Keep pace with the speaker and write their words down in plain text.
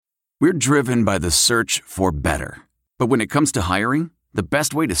We're driven by the search for better. But when it comes to hiring, the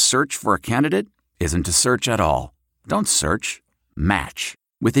best way to search for a candidate isn't to search at all. Don't search. Match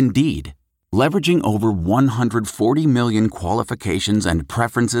with Indeed. Leveraging over 140 million qualifications and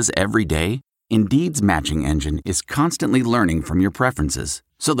preferences every day, Indeed's matching engine is constantly learning from your preferences.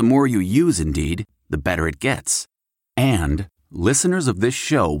 So the more you use Indeed, the better it gets. And listeners of this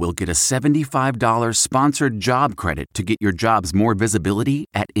show will get a $75 sponsored job credit to get your jobs more visibility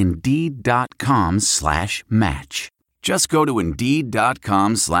at Indeed.com/match. Just go to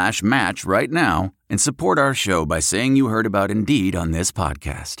Indeed.com/match right now and support our show by saying you heard about Indeed on this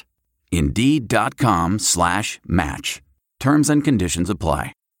podcast. Indeed.com/match. Terms and conditions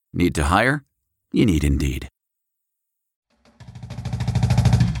apply. Need to hire? You need Indeed.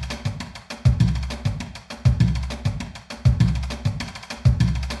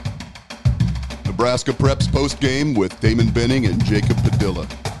 Nebraska Preps postgame with Damon Benning and Jacob Padilla.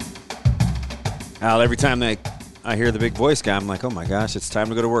 Al, every time I hear the big voice guy, I'm like, oh my gosh, it's time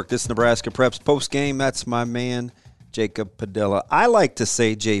to go to work. This Nebraska Preps postgame, that's my man, Jacob Padilla. I like to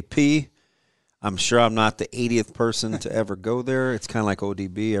say JP. I'm sure I'm not the 80th person to ever go there. It's kind of like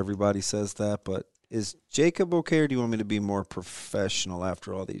ODB. Everybody says that. But is Jacob okay, or do you want me to be more professional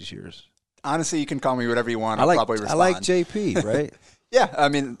after all these years? Honestly, you can call me whatever you want. I'll probably respond. I like JP, right? Yeah, I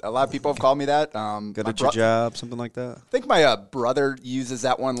mean, a lot of people have called me that. Good at your job, something like that? I think my brother uses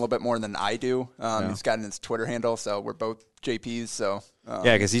that one a little bit more than I do. He's got his Twitter handle, so we're both JPs. So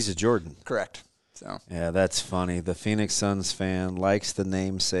yeah, because he's a Jordan. Correct. So yeah, that's funny. The Phoenix Suns fan likes the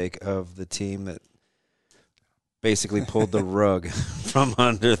namesake of the team that basically pulled the rug from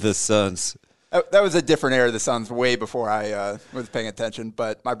under the Suns. That was a different era of the Suns way before I was paying attention,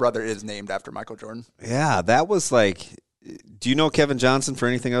 but my brother is named after Michael Jordan. Yeah, that was like – do you know Kevin Johnson for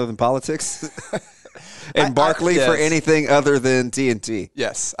anything other than politics? And Barkley yes. for anything other than TNT?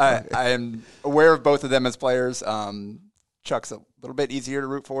 Yes, I am aware of both of them as players. Chuck's a little bit easier to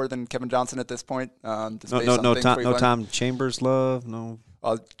root for than Kevin Johnson at this point. No Tom Chambers love, no.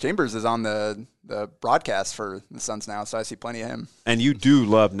 Well, Chambers is on the broadcast for the Suns now, so I see plenty of him. And you do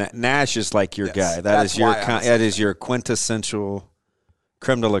love Nash is like your guy. That is your quintessential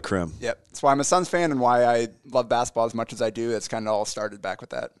creme de la creme. Yep. That's why I'm a Suns fan and why I love basketball as much as I do. It's kind of all started back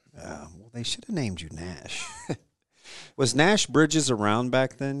with that. Well, they should have named you Nash. Was Nash Bridges around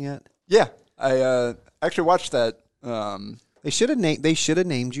back then yet? Yeah. I actually watched that. They should have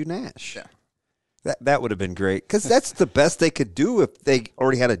named you Nash. Yeah. That would have been great, because that's the best they could do if they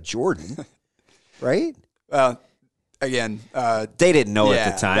already had a Jordan, right? Again, they didn't know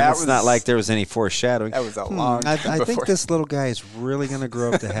at the time. It's not like there was any foreshadowing. That was a long time I think this little guy is really going to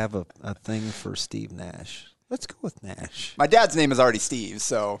grow up to have a thing for Steve Nash. Let's go with Nash. My dad's name is already Steve,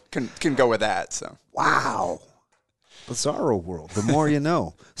 so can go with that. So wow. Bizarro World. The more you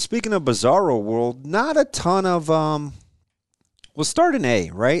know. Speaking of Bizarro World, not a ton of we'll start in A,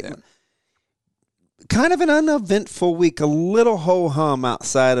 right? Yeah. Kind of an uneventful week, a little ho-hum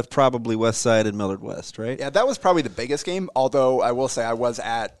outside of probably West Side and Millard West, right? Yeah, that was probably the biggest game, although I will say I was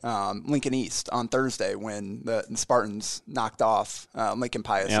at Lincoln East on Thursday when the Spartans knocked off Lincoln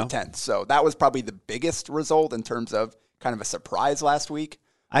Pius at 10th. So that was probably the biggest result in terms of kind of a surprise last week.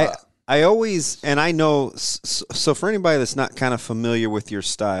 I always, and I know, so for anybody that's not kind of familiar with your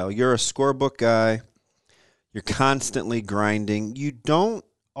style, you're a scorebook guy, you're constantly grinding, you don't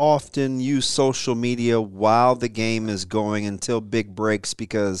often use social media while the game is going until big breaks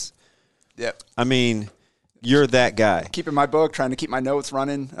because, I mean, you're that guy. Keeping my book, trying to keep my notes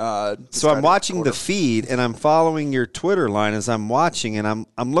running. So I'm watching the feed, and I'm following your Twitter line as I'm watching, and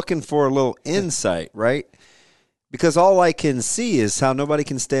I'm looking for a little insight, right? Because all I can see is how nobody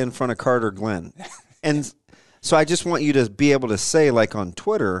can stay in front of Carter Glenn. And so I just want you to be able to say, like on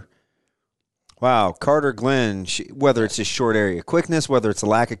Twitter, wow, Carter Glenn, whether it's his short area quickness, whether it's a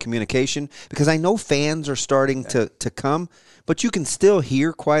lack of communication, because I know fans are starting to come, but you can still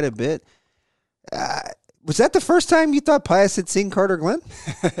hear quite a bit. Was that the first time you thought Pius had seen Carter Glenn?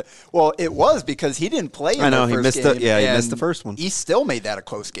 Well, it was because he didn't play in the first game. He missed the first one. He still made that a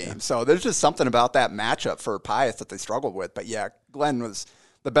close game. Yeah. So there's just something about that matchup for Pius that they struggled with. But, yeah, Glenn was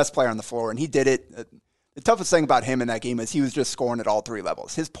the best player on the floor, and he did it. The toughest thing about him in that game is he was just scoring at all three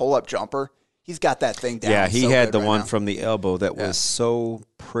levels. His pull-up jumper, he's got that thing down. Yeah, he had the one from the elbow that was so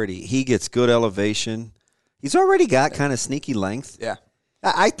pretty. He gets good elevation. He's already got kind of sneaky length. Yeah.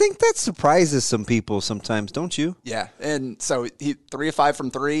 I think that surprises some people sometimes, don't you? Yeah, and so he 3 of 5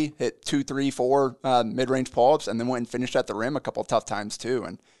 from 3, hit 2, 3, 4 mid-range pull-ups, and then went and finished at the rim a couple of tough times too.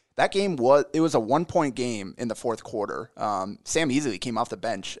 And that game was a 1-point game in the fourth quarter. Sam Easley came off the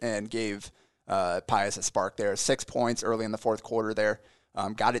bench and gave Pius a spark there. 6 points early in the fourth quarter there.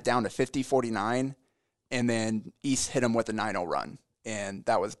 got it down to 50-49, and then East hit them with a 9-0 run. And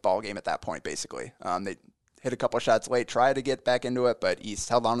that was ball game at that point, basically. They hit a couple of shots late, tried to get back into it, but East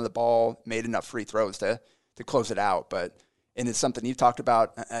held on to the ball, made enough free throws to close it out. And it's something you've talked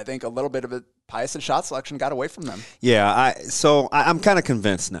about. I think a little bit of it, Pius' shot selection got away from them. Yeah, I'm kind of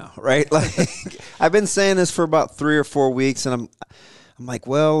convinced now, right? Like I've been saying this for about 3 or 4 weeks, and I'm like,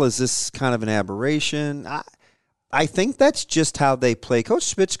 well, is this kind of an aberration? I think that's just how they play.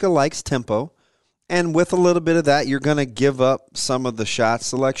 Coach Spitzka likes tempo, and with a little bit of that, you're going to give up some of the shot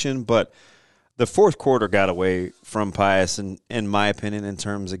selection, but the fourth quarter got away from Pius, in my opinion, in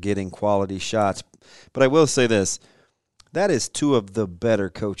terms of getting quality shots. But I will say this. That is 2 of the better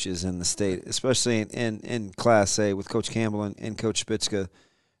coaches in the state, especially in Class A with Coach Campbell and Coach Spitzka.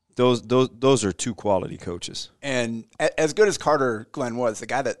 Those are 2 quality coaches. And as good as Carter Glenn was, the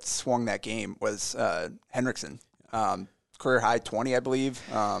guy that swung that game was Henriksen. Career high 20, I believe.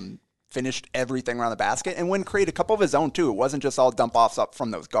 Finished everything around the basket and went create a couple of his own, too. It wasn't just all dump-offs up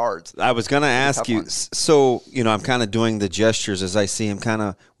from those guards. I was going to ask you, so, I'm kind of doing the gestures as I see him kind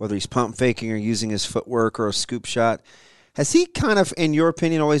of, whether he's pump faking or using his footwork or a scoop shot. Has he kind of, in your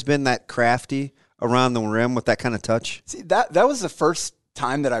opinion, always been that crafty around the rim with that kind of touch? See, that was the first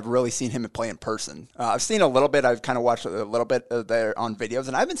time that I've really seen him play in person. I've seen a little bit. I've kind of watched a little bit there on videos,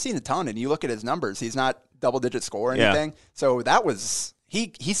 and I haven't seen a ton. And you look at his numbers; he's not double-digit score or anything. Yeah. So that was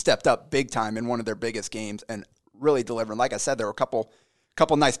he stepped up big time in one of their biggest games and really delivered. Like I said, there were a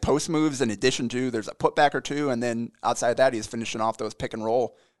couple nice post moves in addition to there's a putback or 2, and then outside that, he's finishing off those pick and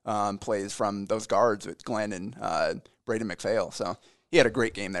roll plays from those guards with Glenn and Braden McPhail. So he had a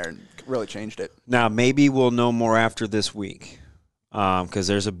great game there and really changed it. Now, maybe we'll know more after this week because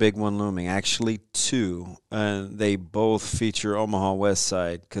there's a big one looming. Actually, 2. And they both feature Omaha West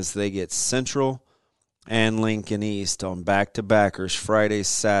Side because they get Central and Lincoln East on back-to-backers Friday,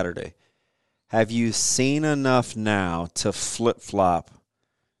 Saturday. Have you seen enough now to flip-flop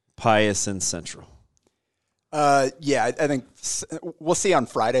Pius and Central? Yeah, I think we'll see on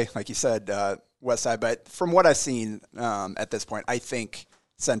Friday, like you said, West Side. But from what I've seen at this point, I think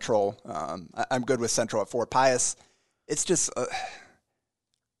Central, I'm good with Central at 4. Pius, it's just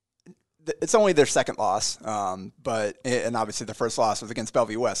it's only their second loss, and obviously the first loss was against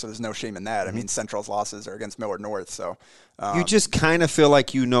Bellevue West, so there's no shame in that. I mean, Central's losses are against Millard North. So you just kind of feel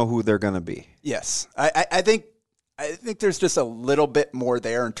like you know who they're going to be. Yes. I think there's just a little bit more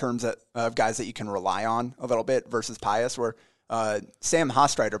there in terms of guys that you can rely on a little bit versus Pius, where Sam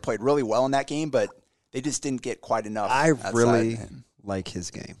Hostreiter played really well in that game, but they just didn't get quite enough. I really like his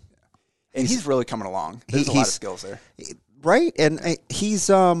game. And he's really coming along. There's a lot of skills there. Right? And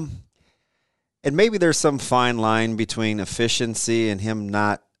he's and maybe there's some fine line between efficiency and him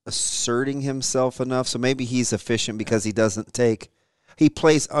not asserting himself enough. So maybe he's efficient because he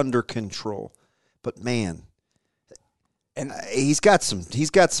plays under control. But man, and he's got some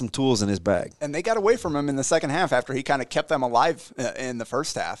tools in his bag. And they got away from him in the second half after he kind of kept them alive in the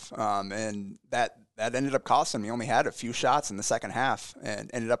first half. And that ended up costing him. He only had a few shots in the second half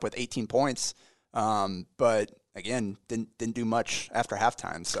and ended up with 18 points. But again, didn't do much after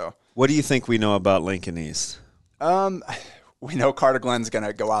halftime. So what do you think we know about Lincoln East? We know Carter Glenn's going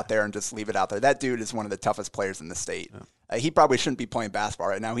to go out there and just leave it out there. That dude is one of the toughest players in the state. Yeah. He probably shouldn't be playing basketball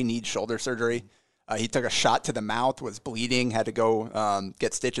right now. He needs shoulder surgery. He took a shot to the mouth, was bleeding, had to go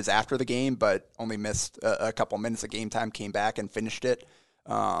get stitches after the game, but only missed a couple minutes of game time, came back and finished it.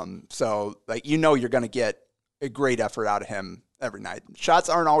 So, you're going to get a great effort out of him every night. Shots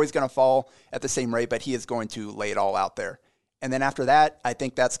aren't always going to fall at the same rate, but he is going to lay it all out there. And then after that, I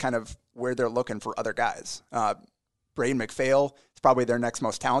think that's kind of where they're looking for other guys. Braden McPhail is probably their next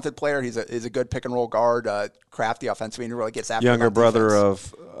most talented player. He's a good pick and roll guard, crafty offensively, and he really gets after younger brother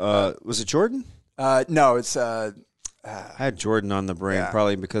defense. Was it Jordan? No, it's I had Jordan on the brain,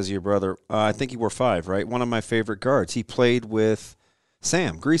 probably because of your brother. I think he wore 5, right? One of my favorite guards. He played with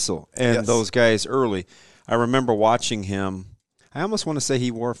Sam Griesel and those guys early. I remember watching him. I almost want to say he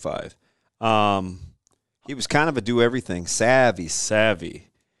wore 5. He was kind of a do-everything, savvy.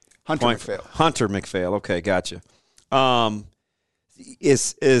 Hunter McPhail. Okay, gotcha.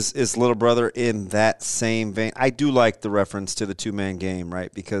 Is little brother in that same vein? I do like the reference to the 2-man game,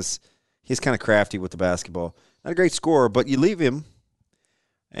 right? Because he's kind of crafty with the basketball. Not a great scorer, but you leave him,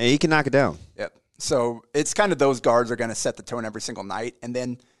 and he can knock it down. Yep. So it's kind of those guards are going to set the tone every single night, and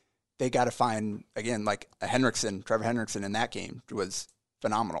then they got to find, again, like Trevor Henriksen in that game was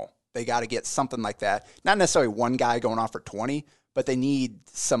phenomenal. They got to get something like that. Not necessarily one guy going off for 20, but they need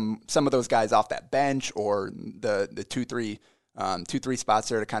some of those guys off that bench or the 2-3 spots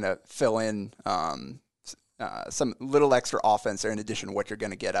there to kind of fill in some little extra offense there in addition to what you're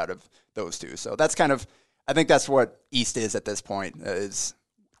going to get out of those two. So that's kind of, I think that's what East is at this point, is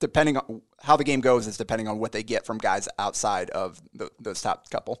depending on how the game goes is depending on what they get from guys outside of those top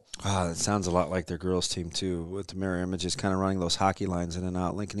couple. It sounds a lot like their girls team too, with the mirror images kind of running those hockey lines in and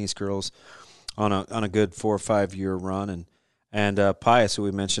out. Lincoln East girls on a good 4 or 5 year run, and Pius, who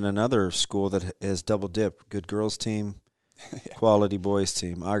we mentioned, another school that has double dipped. Good girls team, quality boys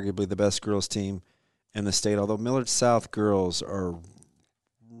team, arguably the best girls team in the state. Although Millard South girls are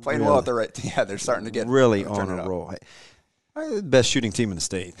playing well at the right. Yeah, they're starting to get really on a roll. The best shooting team in the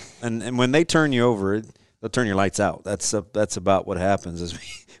state, and when they turn you over, they'll turn your lights out. That's about what happens. As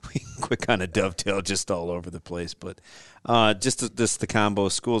we kind of dovetail just all over the place, but just the combo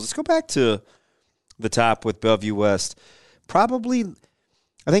schools. Let's go back to the top with Bellevue West. Probably,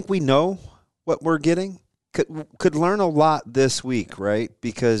 I think we know what we're getting. Could learn a lot this week, right?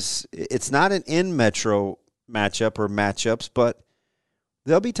 Because it's not an in-metro matchup or matchups, but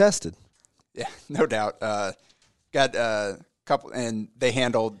they'll be tested. Yeah, no doubt. Got a couple, and they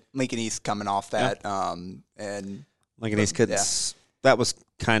handled Lincoln East coming off that. Yeah. And Lincoln East couldn't. That was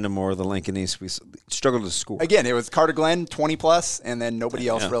kind of more the Lincoln East. We struggled to score. Again, it was Carter Glenn 20+, and then nobody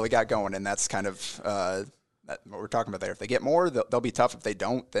else really got going, and that's kind of what we're talking about there. If they get more, they'll be tough. If they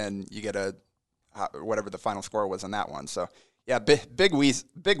don't, then you get whatever the final score was on that one. So, yeah, big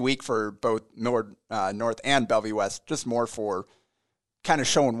week for both Millard North and Bellevue West, just more for kind of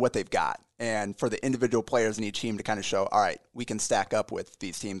showing what they've got, and for the individual players in each team to kind of show, all right, we can stack up with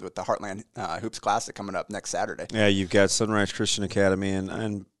these teams with the Heartland Hoops Classic coming up next Saturday. Yeah, you've got Sunrise Christian Academy,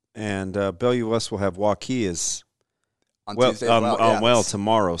 and Bellevue West will have Waukee on Tuesday as well.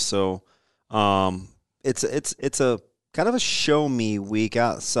 Tomorrow. So it's a kind of a show me week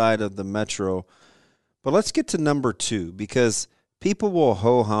outside of the metro. But let's get to number 2, because people will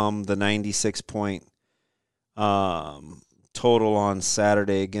ho-hum the 96-point total on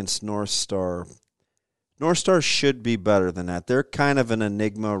Saturday against North Star. North Star should be better than that. They're kind of an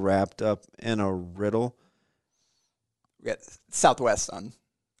enigma wrapped up in a riddle. We got Southwest on.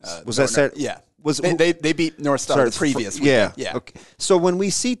 Was that Saturday? Yeah. They beat North Star the previous weekend. Yeah. Okay. So when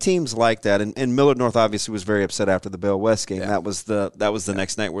we see teams like that, and Millard North obviously was very upset after the Bell West game. Yeah. That was the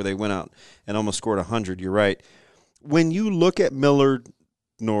next night where they went out and almost scored 100. You're right. When you look at Millard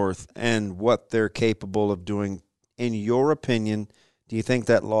North and what they're capable of doing, in your opinion, do you think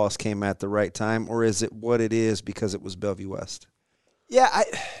that loss came at the right time, or is it what it is because it was Bellevue West? Yeah,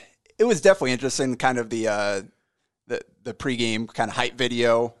 it was definitely interesting, kind of the pregame kind of hype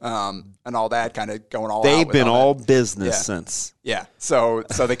video and all that, kind of going all out. They've been all business since. Yeah, so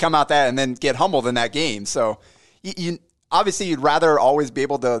they come out that and then get humbled in that game. So you obviously you'd rather always be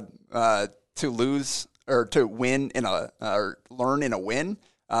able to lose or to win or learn in a win,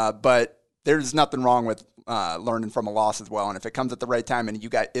 but there's nothing wrong with learning from a loss as well. And if it comes at the right time and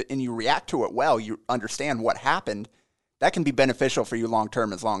you react to it well, you understand what happened, that can be beneficial for you long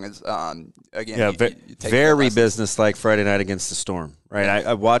term, as long as again, you take very business-like Friday night against the Storm, right?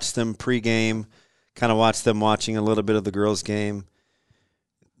 I watched them pregame, kind of watched them watching a little bit of the girls' game.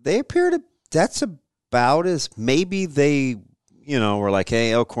 They appear to. That's about as maybe they, were like,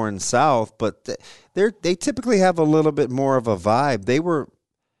 hey, Elkhorn South, but they typically have a little bit more of a vibe.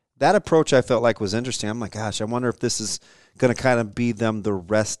 That approach I felt like was interesting. I'm like, gosh, I wonder if this is going to kind of be them the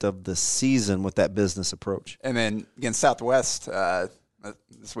rest of the season with that business approach. And then against Southwest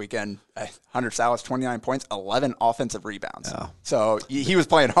this weekend, Hunter Salas, 29 points, 11 offensive rebounds. Oh. So he was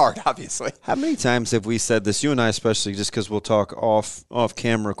playing hard, obviously. How many times have we said this, you and I especially, just because we'll talk off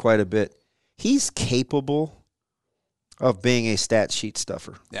camera quite a bit, he's capable of being a stat sheet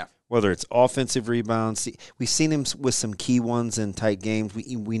stuffer. Yeah. Whether it's offensive rebounds, we've seen him with some key ones in tight games.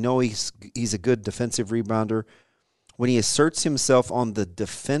 We know he's a good defensive rebounder. When he asserts himself on the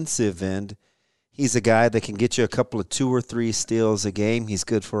defensive end, he's a guy that can get you a couple of 2 or 3 steals a game. He's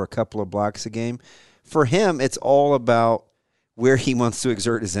good for a couple of blocks a game. For him, it's all about where he wants to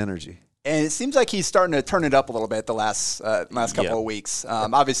exert his energy. And it seems like he's starting to turn it up a little bit the last couple of weeks.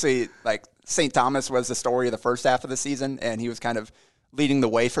 Obviously, like St. Thomas was the story of the first half of the season, and he was kind of leading the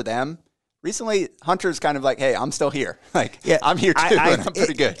way for them. Recently, Hunter's kind of like, hey, I'm still here. I'm here too, and I'm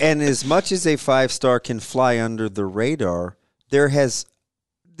pretty good. And as much as a 5-star can fly under the radar, this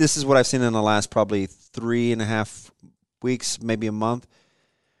is what I've seen in the last probably 3.5 weeks, maybe a month.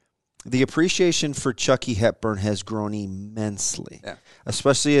 The appreciation for Chucky Hepburn has grown immensely,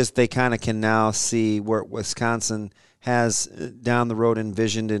 especially as they kind of can now see where Wisconsin has down the road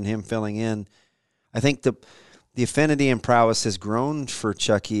envisioned in him filling in. I think the affinity and prowess has grown for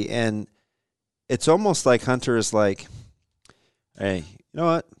Chucky, and it's almost like Hunter is like, hey, you know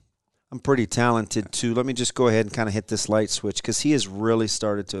what? I'm pretty talented too. Let me just go ahead and kind of hit this light switch because he has really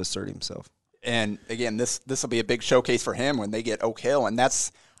started to assert himself. And again, this will be a big showcase for him when they get Oak Hill, and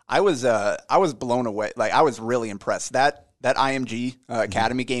I was blown away. Like, I was really impressed. That IMG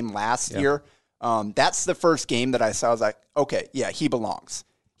Academy game last year, that's the first game that I saw. I was like, okay, yeah, he belongs.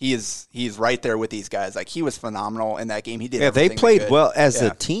 He's right there with these guys. Like, he was phenomenal in that game. He did. Yeah, they played well as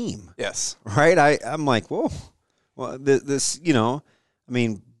a team. Yes, right. I'm like, whoa. Well, this, I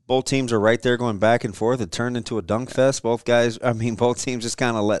mean, both teams are right there going back and forth. It turned into a dunk fest. Both teams just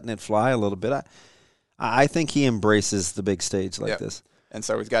kind of letting it fly a little bit. I think he embraces the big stage like this. And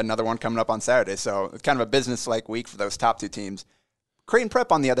so we've got another one coming up on Saturday. So it's kind of a business-like week for those top two teams. Creighton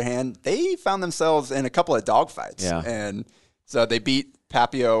Prep, on the other hand, they found themselves in a couple of dogfights. Yeah. And so they beat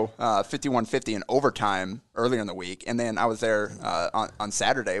Papio 51-50 in overtime earlier in the week. And then I was there on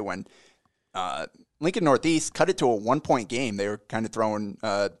Saturday when Lincoln Northeast cut it to a 1-point game. They were kind of throwing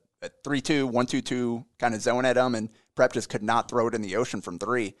a 3-2, 1-2-2 kind of zone at them, and Prep just could not throw it in the ocean from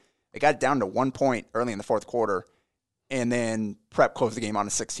three. They got down to 1 point early in the fourth quarter, and then Prep closed the game on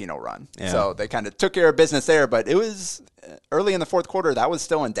a 16-0 run. Yeah. So they kind of took care of business there, but it was early in the fourth quarter, that was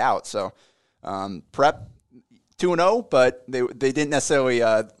still in doubt. So Prep 2-0, but they didn't necessarily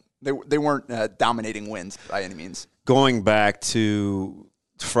they weren't dominating wins by any means. Going back to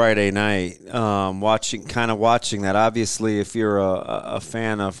Friday night, watching that. Obviously, if you're a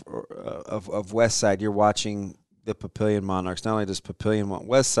fan of Westside, you're watching the Papillion Monarchs. Not only does Papillion want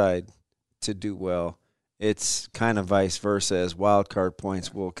Westside to do well, it's kind of vice versa, as wild card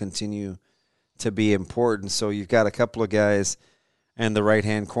points will continue to be important. So you've got a couple of guys in the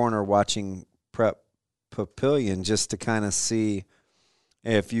right-hand corner watching Prep Papillion just to kind of see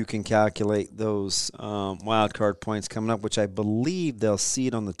if you can calculate those wild card points coming up, which I believe they'll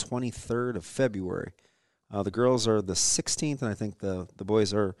seed on the 23rd of February. The girls are the 16th, and I think the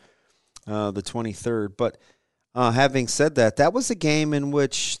boys are the 23rd. But having said that, that was a game in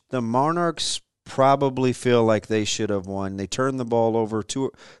which the Monarchs probably feel like they should have won. They turned the ball over 3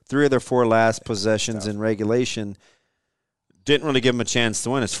 of their 4 last possessions in regulation. Didn't really give them a chance to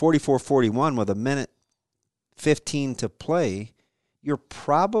win. It's 44-41 with 1:15 to play. You're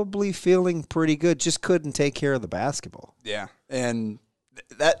probably feeling pretty good. Just couldn't take care of the basketball. Yeah, and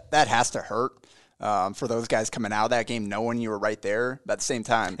that has to hurt for those guys coming out of that game, knowing you were right there. But at the same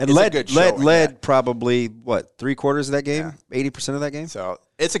time, and led probably, 3/4 of that game, 80% of that game? So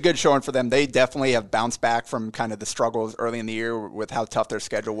it's a good showing for them. They definitely have bounced back from kind of the struggles early in the year with how tough their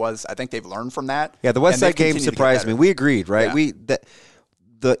schedule was. I think they've learned from that. Yeah, the Westside game surprised me. We agreed, right? Yeah.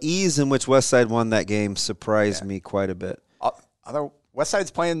 The ease in which Westside won that game surprised me quite a bit. Although Westside's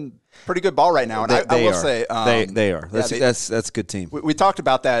playing pretty good ball right now, and I will say they are. That's a good team. We talked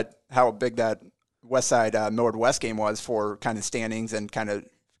about that, how big that Westside Millard West game was for kind of standings and kind of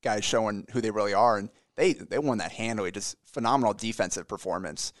guys showing who they really are, and they won that handily. Just phenomenal defensive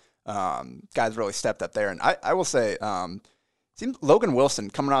performance. Guys really stepped up there, and I will say, seems Logan Wilson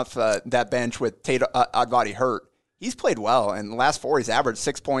coming off that bench with Tate Advati hurt. He's played well. In the last 4, he's averaged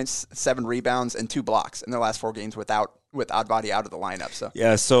 6 points, 7 rebounds, and 2 blocks in the last 4 games with Advati out of the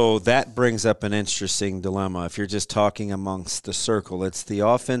lineup. So that brings up an interesting dilemma. If you're just talking amongst the circle, it's the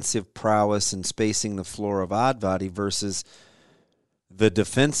offensive prowess and spacing the floor of Advati versus the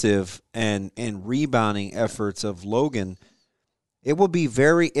defensive and rebounding efforts of Logan. It will be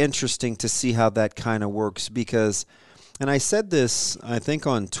very interesting to see how that kind of works because – and I said this, I think,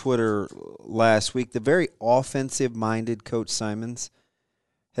 on Twitter last week. The very offensive-minded Coach Simons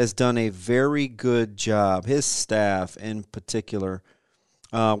has done a very good job, his staff in particular,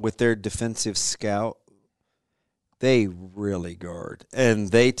 with their defensive scout. They really guard, and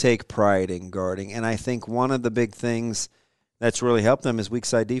they take pride in guarding. And I think one of the big things that's really helped them is weak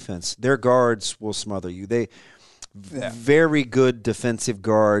side defense. Their guards will smother you. Very good defensive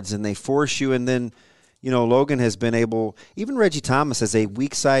guards, and they force you, and then – Logan has been able, even Reggie Thomas as a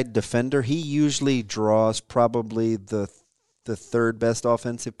weak side defender, he usually draws probably the third best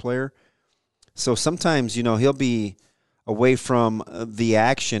offensive player. So sometimes, he'll be away from the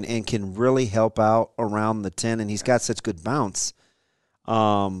action and can really help out around the 10, and he's got such good bounce.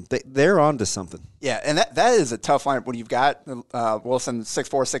 They're on to something. Yeah, and that is a tough line when you've got Wilson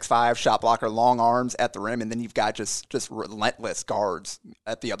 6'4", 6'5", shot blocker, long arms at the rim, and then you've got just relentless guards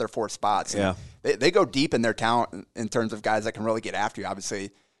at the other 4 spots. Yeah. They go deep in their talent in terms of guys that can really get after you.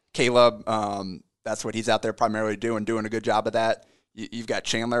 Obviously, Caleb, that's what he's out there primarily doing a good job of that. You've got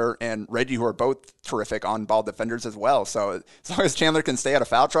Chandler and Reggie, who are both terrific on-ball defenders as well. So as long as Chandler can stay out of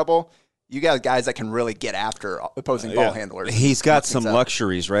foul trouble, you got guys that can really get after opposing ball handlers. He's got some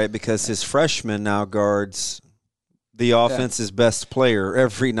luxuries, right? Because his freshman now guards the offense's best player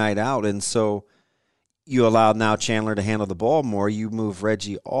every night out. And so you allow now Chandler to handle the ball more. You move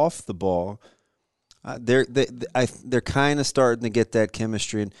Reggie off the ball. They're kind of starting to get that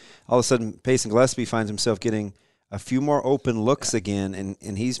chemistry. And all of a sudden, Payson Gillespie finds himself getting a few more open looks again,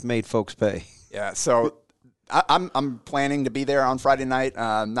 and he's made folks pay. Yeah, so I'm planning to be there on Friday night.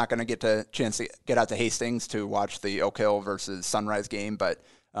 I'm not going to get a chance to get out to Hastings to watch the Oak Hill versus Sunrise game, but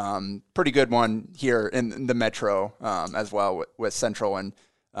pretty good one here in the Metro as well with Central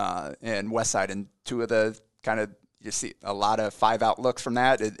and West Side, and two of the kind of you see a lot of 5-out looks from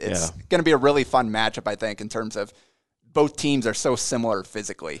that. It's going to be a really fun matchup, I think, in terms of both teams are so similar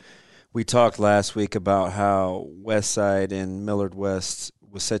physically. We talked last week about how West Side and Millard West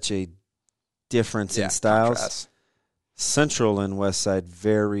was such a difference in styles. Contrast. Central and West Side,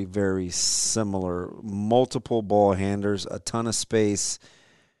 very, very similar. Multiple ball handlers, a ton of space.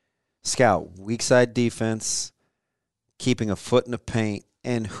 Scout, weak side defense, keeping a foot in the paint,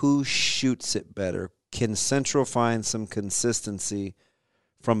 and who shoots it better? Can Central find some consistency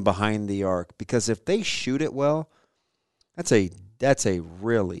from behind the arc? Because if they shoot it well, that's a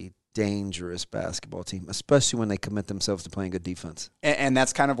really dangerous basketball team, especially when they commit themselves to playing good defense. And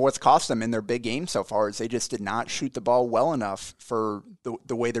that's kind of what's cost them in their big game so far, is they just did not shoot the ball well enough for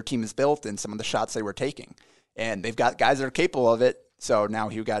the way their team is built and some of the shots they were taking. And they've got guys that are capable of it. So now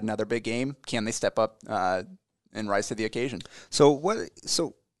you got another big game. Can they step up and rise to the occasion? So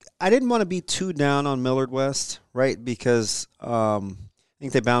I didn't want to be too down on Millard West, right? Because I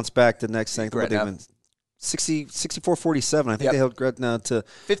think they bounced back the next thing. 64-47. I think they held Gretna to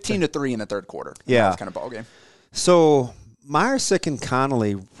 15-3 in the third quarter. Yeah, that was kind of ball game. So Myersick and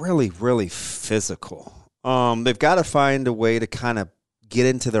Connolly really, really physical. They've got to find a way to kind of get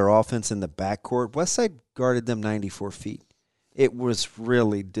into their offense in the backcourt. Westside guarded them 94 feet. It was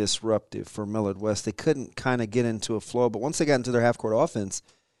really disruptive for Millard West. They couldn't kind of get into a flow, but once they got into their half-court offense,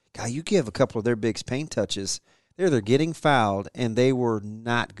 God, you give a couple of their big paint touches, they're getting fouled, and they were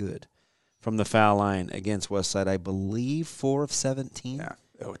not good from the foul line against Westside. I believe 4 of 17. Yeah.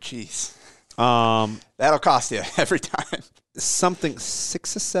 Oh, jeez. That'll cost you every time. Something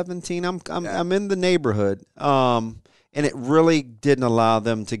 6 of 17. I'm in the neighborhood. And it really didn't allow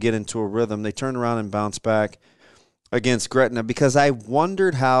them to get into a rhythm. They turned around and bounced back against Gretna because I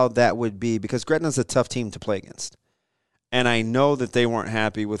wondered how that would be, because Gretna's a tough team to play against. And I know that they weren't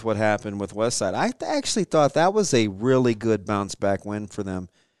happy with what happened with Westside. I actually thought that was a really good bounce-back win for them,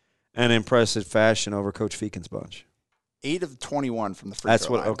 an impressive fashion over Coach Feakin's bunch. 8 of 21 from the free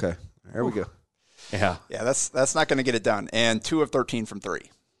throw line. Okay, there we go. Yeah. Yeah, that's not going to get it done. And 2 of 13 from 3.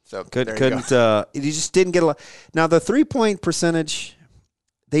 So you just didn't get a lot. Now, the three-point percentage,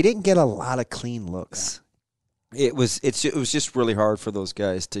 they didn't get a lot of clean looks. Yeah. It was just really hard for those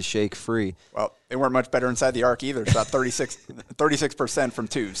guys to shake free. Well, they weren't much better inside the arc either. Shot 36% from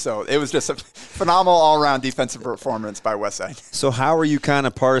 2. So it was just a phenomenal all-around defensive performance by Westside. So how are you kind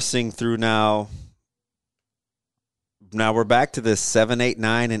of parsing through now? Now we're back to this 7, 8,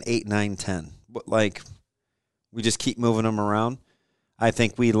 9, and 8, 9, 10. Like, we just keep moving them around. I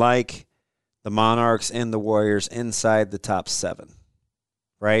think we like the Monarchs and the Warriors inside the top 7,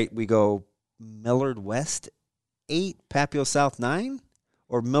 right? We go Millard West 8, Papio South 9,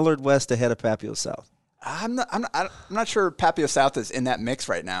 or Millard West ahead of Papio South? I'm not sure Papio South is in that mix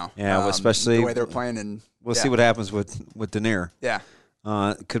right now. Yeah, well, especially the way they're playing. And we'll see what happens with Denier. Yeah,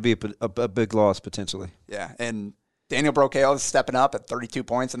 it could be a big loss potentially. Yeah, and Daniel Brocail is stepping up at 32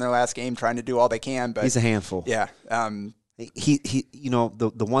 points in their last game, trying to do all they can. But he's a handful. Yeah. He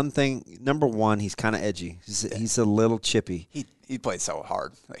the one thing, number one, he's kind of edgy. He's a little chippy. He played so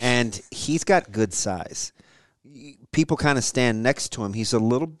hard, and he's got good size. People kind of stand next to him. He's a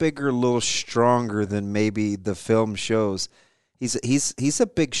little bigger, a little stronger than maybe the film shows. He's a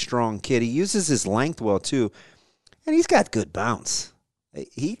big, strong kid. He uses his length well too, and he's got good bounce.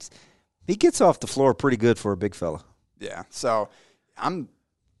 He gets off the floor pretty good for a big fella. Yeah. So I'm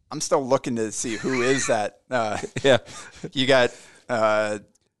still looking to see who is that. Yeah. You got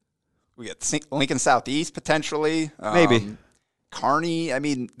we got Lincoln Southeast potentially. Maybe Kearney. I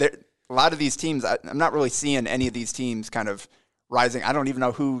mean, a lot of these teams, I'm not really seeing any of these teams kind of rising. I don't even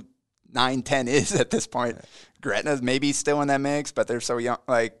know who 9-10 is at this point. Gretna's maybe still in that mix, but they're so young.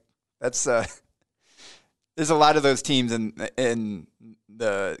 Like, that's there's a lot of those teams in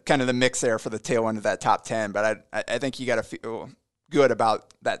the kind of the mix there for the tail end of that top 10. But I think you got to feel good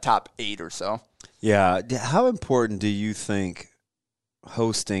about that top 8 or so. Yeah. How important do you think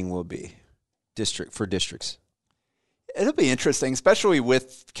hosting will be for districts? It'll be interesting, especially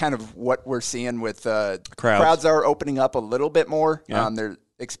with kind of what we're seeing with crowds are opening up a little bit more. Yeah. They're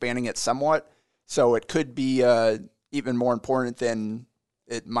expanding it somewhat. So it could be even more important than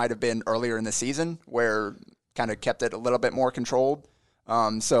it might have been earlier in the season, where kind of kept it a little bit more controlled.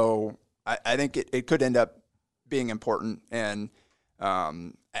 So I think it could end up being important. And I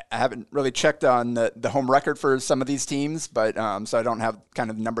haven't really checked on the home record for some of these teams, but so I don't have kind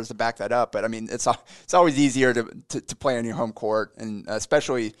of numbers to back that up. But I mean, it's always easier to play on your home court, and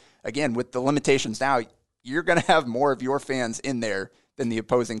especially again with the limitations now, you're going to have more of your fans in there than the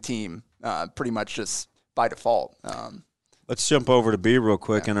opposing team, pretty much just by default. Let's jump over to B real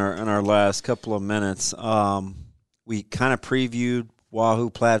quick in our last couple of minutes. We kind of previewed Wahoo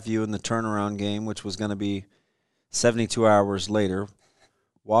Platteview in the turnaround game, which was going to be 72 hours later.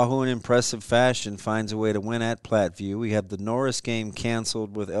 Wahoo in impressive fashion finds a way to win at Platteview. We have the Norris game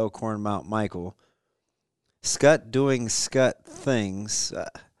canceled with Elkhorn Mount Michael. Scott doing Scott things.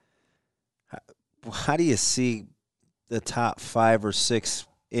 How do you see the top 5 or 6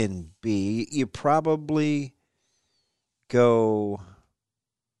 in B? You probably go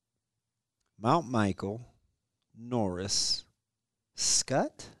Mount Michael, Norris,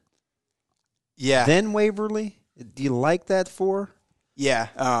 Scott? Yeah. Then Waverly? Do you like that 4? Yeah.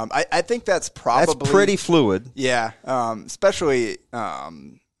 I think that's probably... That's pretty fluid. Yeah. Especially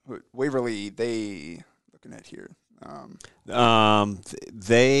Waverly, looking at here.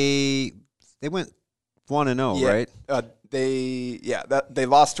 They went 1-0, right? They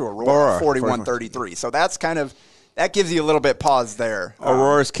lost to Aurora 41-33. So that's kind of... That gives you a little bit pause there.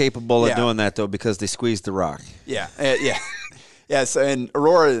 Aurora's capable of doing that, though, because they squeezed the rock. Yeah. Yes, and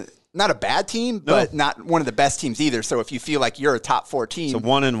Aurora, not a bad team, but not one of the best teams either. So if you feel like you're a top 4 team. So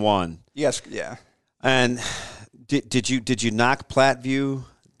 1-1. Yes, yeah. And did you knock Platteview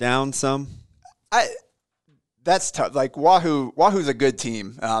down some? That's tough. Like Wahoo's a good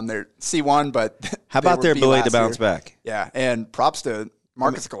team. They're C1, but how about their ability to bounce back? Yeah, and props to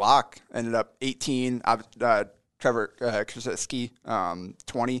Marcus Glock. Ended up 18. Trevor Krzyzewski,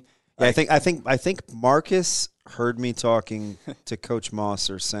 20. Yeah, I think Marcus heard me talking to Coach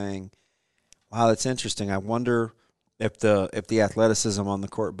Mosser saying, "Wow, that's interesting. I wonder if the athleticism on the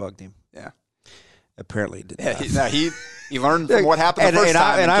court bugged him." Yeah, apparently it did. Yeah, he learned from what happened the first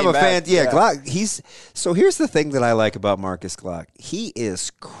time. And I'm a fan. Yeah, yeah. Glock. So here's the thing that I like about Marcus Glock. He is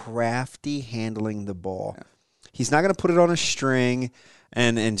crafty handling the ball. Yeah. He's not going to put it on a string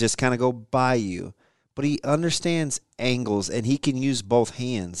and just kind of go by you. But he understands angles, and he can use both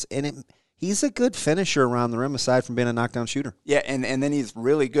hands. And he's a good finisher around the rim, aside from being a knockdown shooter. Yeah, and then he's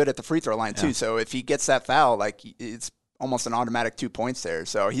really good at the free throw line, too. So if he gets that foul, like it's almost an automatic 2 points there.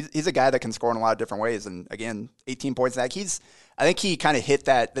 So he's a guy that can score in a lot of different ways. And, again, 18 points. I think he kind of hit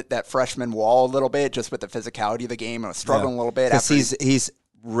that freshman wall a little bit just with the physicality of the game and was struggling a little bit. Because he's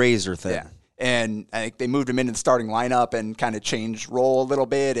razor thin. Yeah. And I think they moved him into the starting lineup and kind of changed role a little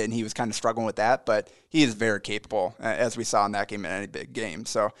bit, and he was kind of struggling with that. But he is very capable, as we saw in that game in any big game.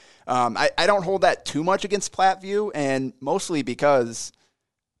 So I don't hold that too much against Platteview, and mostly because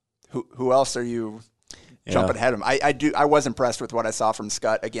who else are you jumping ahead of him? I was impressed with what I saw from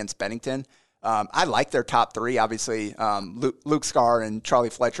Scott against Bennington. I like their top 3, obviously. Luke Scarr and Charlie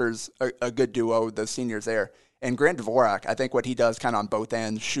Fletcher's a good duo, those seniors there. And Grant Dvorak, I think what he does kind of on both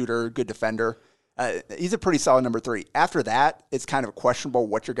ends, shooter, good defender, he's a pretty solid number 3. After that, it's kind of questionable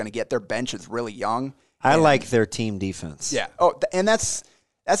what you're going to get. Their bench is really young. I like their team defense. Yeah. Oh, and that's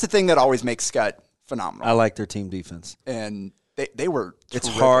the thing that always makes Scott phenomenal. I like their team defense. And they were It's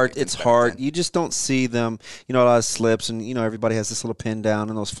hard. It's hard. You just don't see them, a lot of slips, and, everybody has this little pin down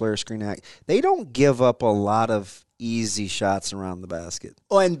and those flare screen act. They don't give up a lot of easy shots around the basket.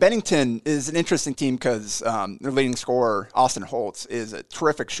 Well, and Bennington is an interesting team because their leading scorer, Austin Holtz, is a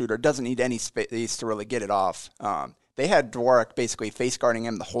terrific shooter, doesn't need any space to really get it off. They had Dvorak basically face guarding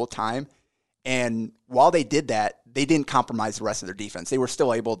him the whole time, and while they did that, they didn't compromise the rest of their defense. They were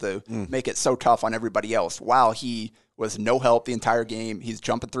still able to make it so tough on everybody else while he was no help the entire game. He's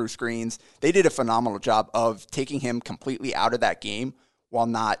jumping through screens. They did a phenomenal job of taking him completely out of that game while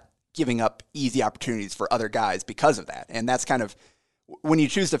not giving up easy opportunities for other guys because of that. And that's kind of, when you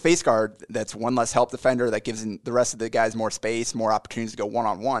choose to face guard, that's one less help defender that gives the rest of the guys more space, more opportunities to go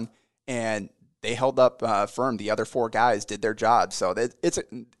one-on-one. And they held up firm. The other 4 guys did their job. So it's,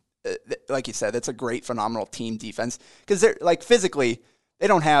 like you said, it's a great, phenomenal team defense. Because they're, like, physically, they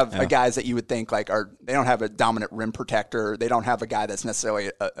don't have guys that you would think, like, they don't have a dominant rim protector. They don't have a guy that's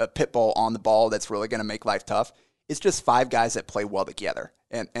necessarily a pit bull on the ball that's really going to make life tough. It's just 5 guys that play well together,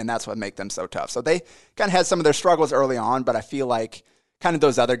 and that's what makes them so tough. So they kind of had some of their struggles early on, but I feel like kind of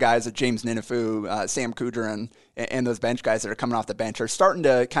those other guys, James Ninifu, Sam Kudrin, and those bench guys that are coming off the bench are starting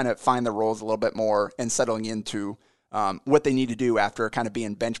to kind of find their roles a little bit more and settling into what they need to do after kind of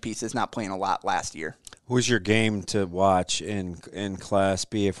being bench pieces, not playing a lot last year. Who's your game to watch in Class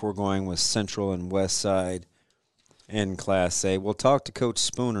B if we're going with Central and West Side in Class A? We'll talk to Coach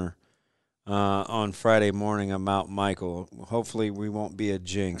Spooner on Friday morning on Mount Michael. Hopefully we won't be a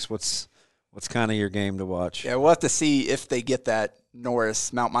jinx. What's kind of your game to watch? Yeah, we'll have to see if they get that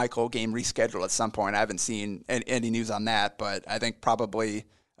Norris Mount Michael game rescheduled at some point. I haven't seen any news on that, but I think probably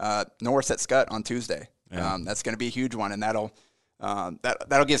Norris at Scott on Tuesday. Yeah. That's going to be a huge one, and that'll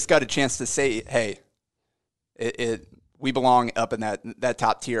give Scott a chance to say, hey, we belong up in that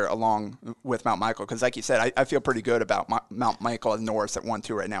top tier along with Mount Michael. Because like you said, I feel pretty good about Mount Michael and Norris at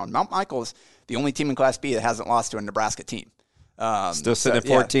 1-2 right now. And Mount Michael is the only team in Class B that hasn't lost to a Nebraska team. Still sitting at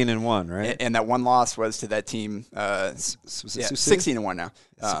 14-1, right? And that one loss was to that team. 16-1 now.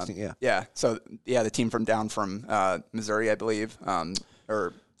 16, yeah. Yeah. So the team down from Missouri, I believe,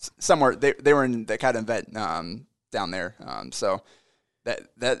 or somewhere they were in the kind of vet down there. So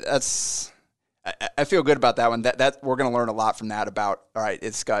that's I feel good about that one. That we're going to learn a lot from that about. All right,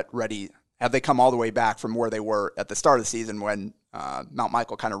 is Scott ready? Have they come all the way back from where they were at the start of the season when Mount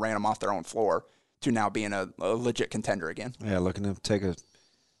Michael kind of ran them off their own floor to now being a legit contender again? Yeah, looking to take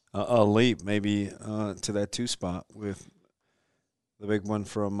a leap maybe to that 2 spot with the big one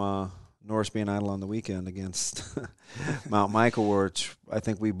from Norris being idle on the weekend against Mount Michael, which I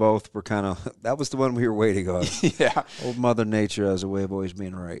think we both were kind of – that was the one we were waiting on. Yeah. Old Mother Nature has a way of always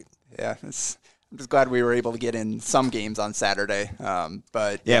being right. Yeah, I'm just glad we were able to get in some games on Saturday.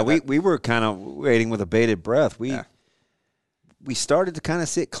 But yeah, we were kind of waiting with a bated breath. We started to kind of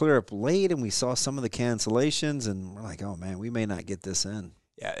see it clear up late, and we saw some of the cancellations, and we're like, oh, man, we may not get this in.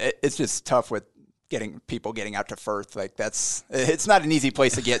 Yeah, it's just tough with people getting out to Firth. Like it's not an easy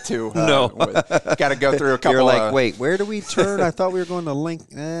place to get to. No. Got to go through a couple. You're like, wait, where do we turn? I thought we were going to Link,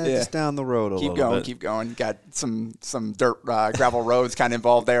 just down the road a little bit. Keep going. Got some dirt, gravel roads kind of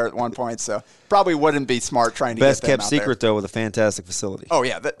involved there at one point. So probably wouldn't be smart trying to Best get them kept out secret, there. though, with a fantastic facility. Oh,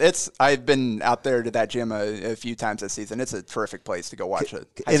 yeah. I've been out there to that gym a few times this season. It's a terrific place to go watch it.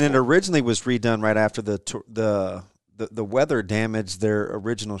 And it originally was redone right after the weather damaged their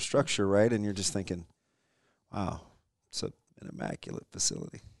original structure, right? And you're just thinking, wow, it's an immaculate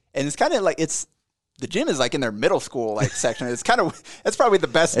facility. And it's kind of like the gym is like in their middle school section. It's probably the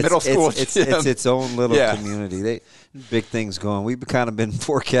best middle school gym. It's its own little community. Big things going. We've kind of been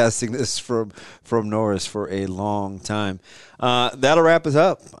forecasting this from Norris for a long time. That'll wrap us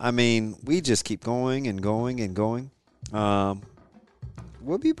up. I mean, we just keep going and going and going.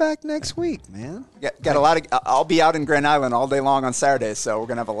 We'll be back next week, man. Got a lot of. I'll be out in Grand Island all day long on Saturday, so we're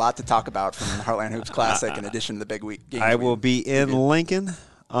gonna have a lot to talk about from the Heartland Hoops Classic. In addition to the big week games, I will be in Lincoln,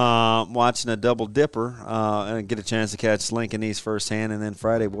 watching a double dipper, and get a chance to catch Lincoln East firsthand. And then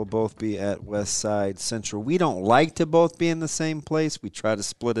Friday we'll both be at West Side Central. We don't like to both be in the same place. We try to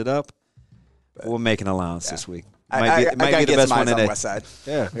split it up. But we'll make an allowance this week. It might be the best one today. West Side.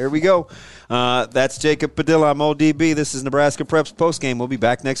 Yeah, here we go. That's Jacob Padilla. I'm ODB. This is Nebraska Preps Postgame. We'll be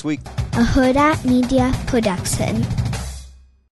back next week. A Huda Media Production.